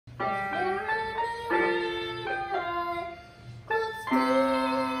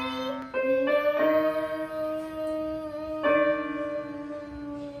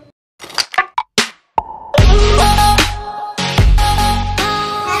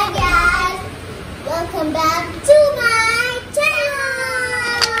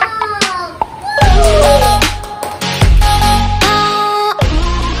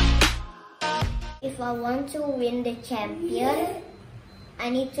want to win the champion,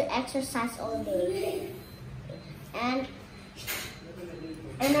 I need to exercise all day. And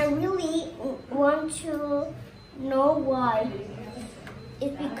I really want to know why.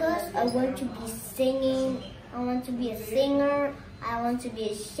 It's because I want to be singing, I want to be a singer, I want to be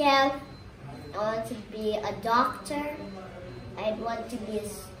a chef, I want to be a doctor, I want to be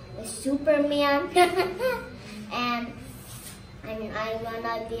a Superman, and I want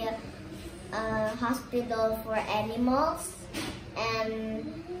to be a hospital for animals,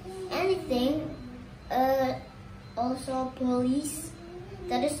 and anything, also police.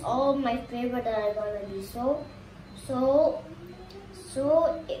 That is all my favorite that I want to be. So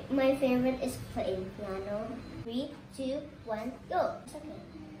my favorite is playing piano. 3, 2, 1, go.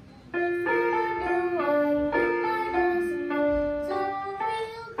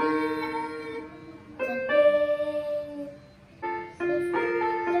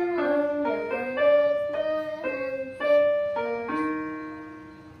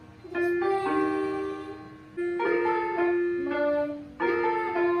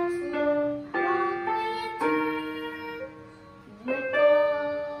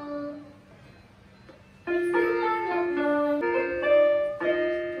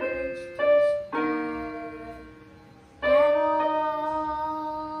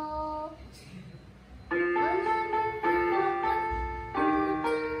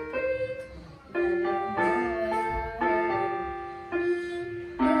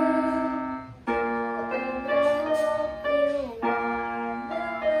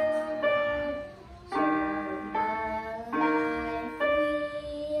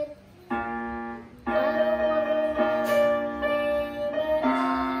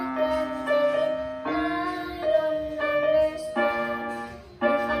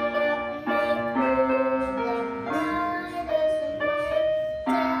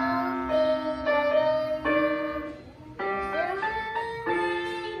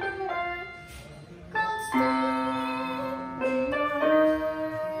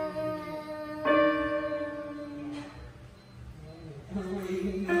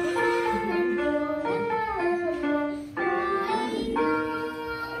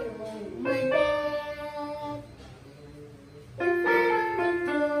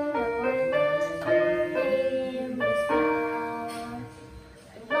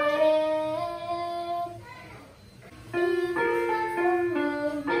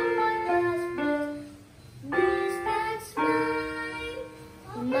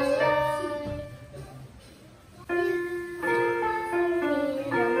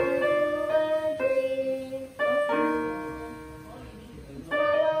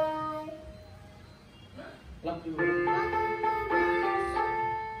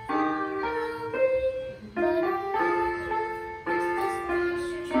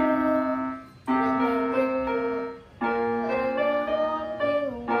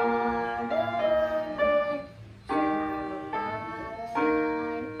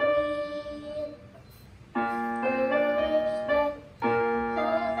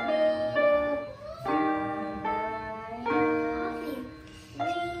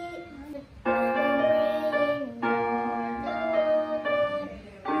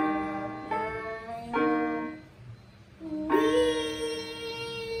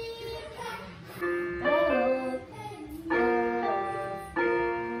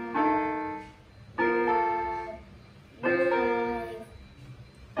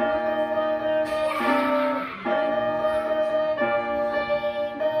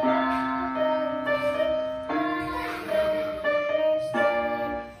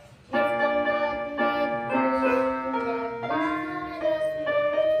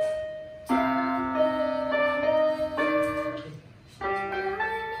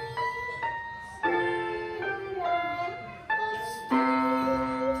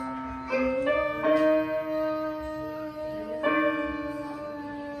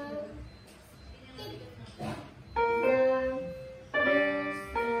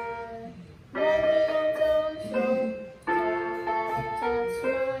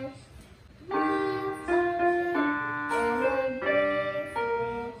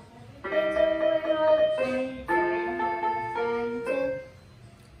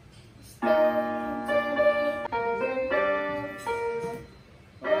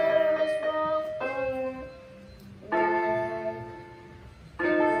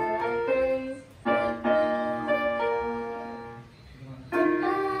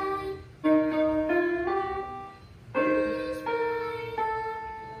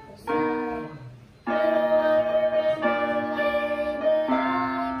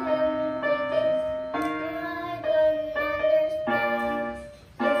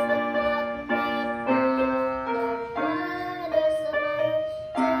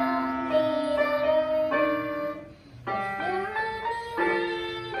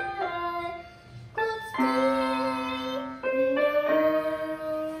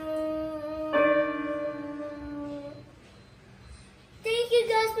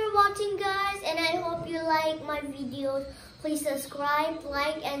 watching, guys, and I hope you like my videos. Please subscribe,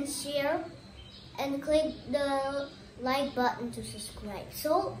 like, and share, and click the like button to subscribe.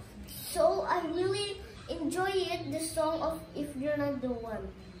 So I really enjoy it, the song of If You're Not the One.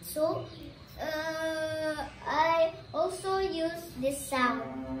 So I also use this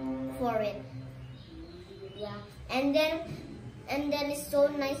sound for it. Yeah, and then it's so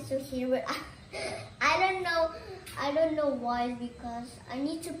nice to hear it. I don't know why, because I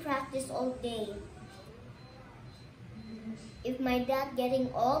need to practice all day. If my dad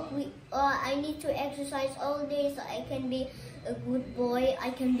getting old, I need to exercise all day so I can be a good boy. I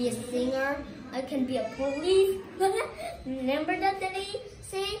can be a singer. I can be a police. Remember that he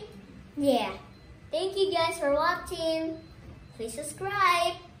say? Yeah. Thank you guys for watching. Please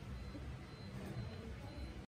subscribe.